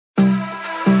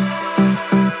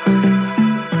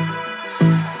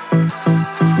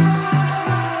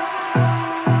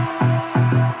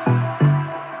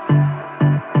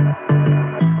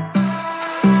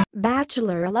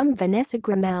Alum Vanessa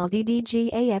Grimaldi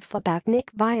DGAF about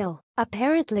Nick Viall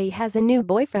apparently has a new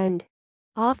boyfriend.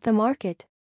 Off the market.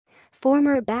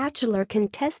 Former Bachelor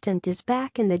contestant is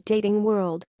back in the dating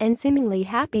world and seemingly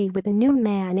happy with a new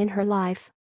man in her life.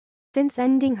 Since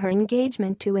ending her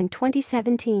engagement to in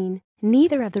 2017,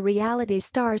 neither of the reality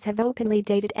stars have openly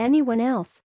dated anyone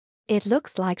else. It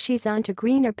looks like she's on to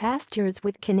greener pastures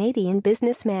with Canadian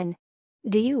businessmen.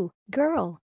 "Do you,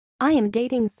 girl? I am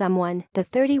dating someone," the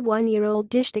 31-year-old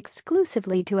dished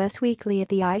exclusively to Us Weekly at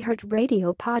the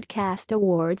iHeartRadio Podcast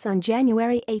Awards on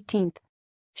January 18.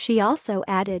 She also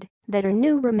added that her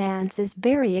new romance is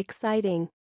very exciting.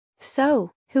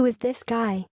 "So, who is this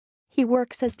guy?" He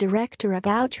works as Director of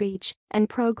Outreach and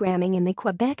Programming in the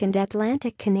Quebec and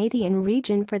Atlantic Canadian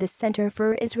region for the Centre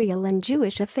for Israel and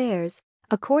Jewish Affairs,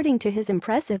 according to his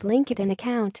impressive LinkedIn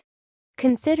account.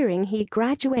 Considering he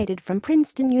graduated from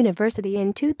Princeton University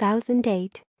in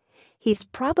 2008, he's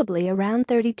probably around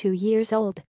 32 years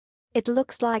old. It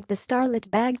looks like the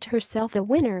starlet bagged herself a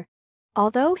winner.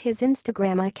 Although his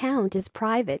Instagram account is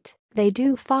private, they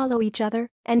do follow each other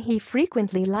and he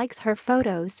frequently likes her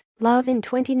photos. Love in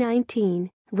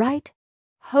 2019, right?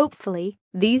 Hopefully,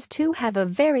 these two have a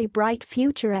very bright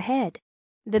future ahead.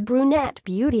 The brunette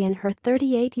beauty and her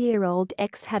 38-year-old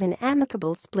ex had an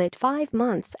amicable split 5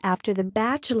 months after The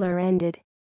Bachelor ended.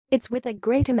 "It's with a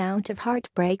great amount of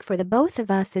heartbreak for the both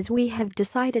of us as we have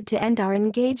decided to end our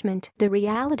engagement," the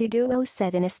reality duo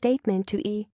said in a statement to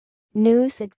E!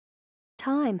 News at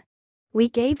time. "We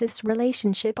gave this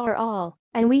relationship our all,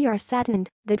 and we are saddened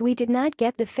that we did not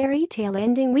get the fairy tale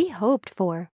ending we hoped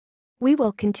for. We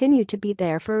will continue to be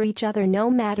there for each other no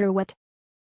matter what.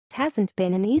 It hasn't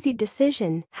been an easy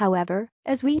decision, however,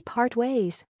 as we part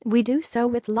ways, we do so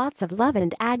with lots of love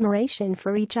and admiration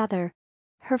for each other."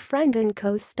 Her friend and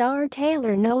co-star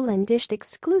Taylor Nolan dished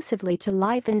exclusively to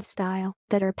Life in Style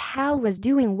that her pal was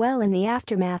doing well in the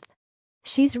aftermath.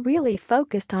 "She's really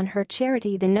focused on her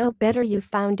charity, the Know Better You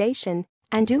Foundation,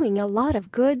 and doing a lot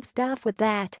of good stuff with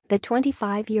that," the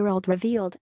 25-year-old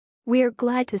revealed. "We're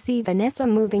glad to see Vanessa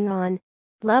moving on.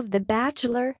 Love The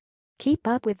Bachelor? Keep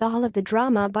up with all of the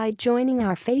drama by joining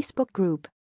our Facebook group."